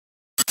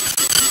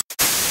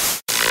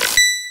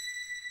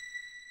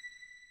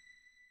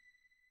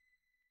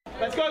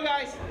Let's go,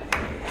 guys.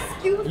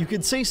 You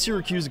could say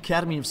Syracuse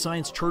Academy of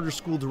Science Charter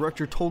School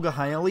Director Tolga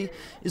Hayali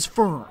is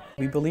firm.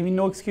 We believe in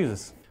no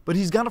excuses. But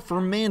he's got a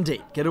firm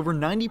mandate: get over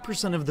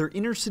 90% of their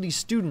inner-city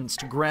students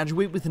to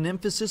graduate with an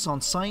emphasis on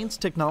science,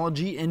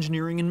 technology,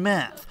 engineering, and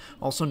math,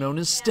 also known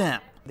as STEM.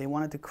 They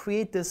wanted to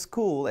create this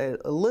school, a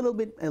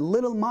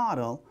little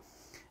model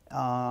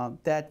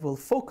that will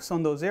focus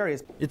on those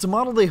areas. It's a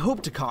model they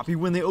hope to copy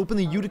when they open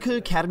the Utica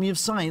Academy of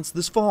Science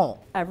this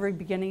fall. Every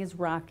beginning is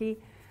rocky,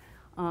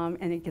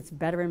 and it gets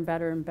better and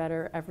better and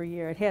better every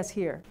year. It has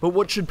here. But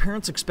what should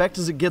parents expect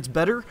as it gets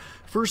better?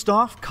 First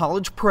off,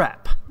 college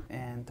prep.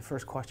 And the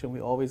first question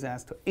we always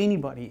ask to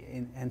anybody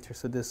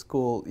enters to this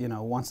school,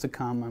 wants to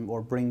come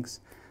or brings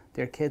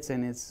their kids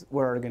in, is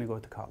where are they going to go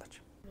to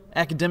college?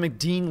 Academic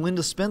Dean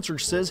Linda Spencer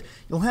says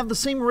you'll have the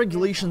same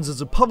regulations as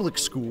a public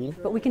school,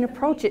 but we can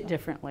approach it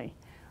differently.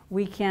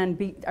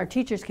 Our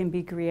teachers can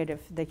be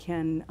creative. They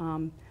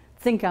can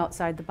think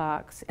outside the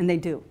box, and they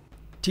do.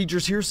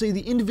 Teachers here say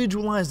the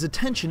individualized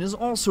attention is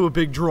also a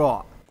big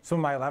draw. Some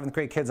of my 11th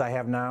grade kids I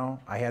have now,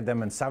 I had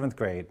them in 7th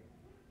grade.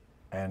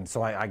 And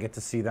so I get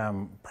to see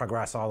them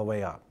progress all the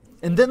way up.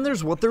 And then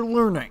there's what they're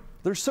learning.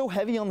 They're so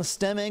heavy on the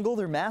STEM angle,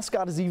 their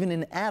mascot is even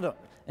an atom.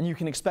 And you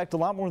can expect a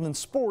lot more than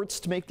sports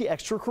to make the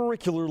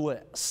extracurricular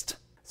list.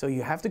 So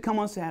you have to come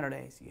on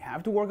Saturdays, you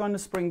have to work on the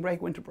spring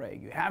break, winter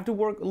break, you have to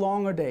work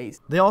longer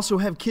days. They also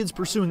have kids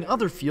pursuing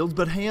other fields,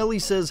 but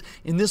Hayali says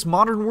in this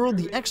modern world,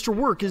 the extra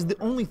work is the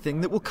only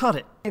thing that will cut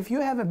it. If you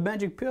have a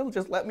magic pill,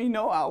 just let me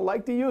know. I'll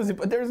like to use it,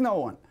 but there's no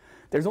one.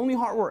 There's only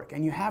hard work,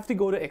 and you have to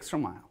go the extra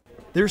mile.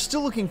 They're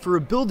still looking for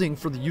a building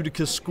for the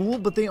Utica school,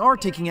 but they are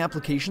taking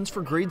applications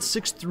for grades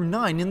 6 through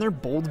 9 in their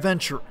bold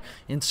venture.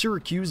 In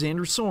Syracuse,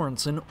 Andrew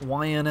Sorensen,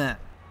 YNN.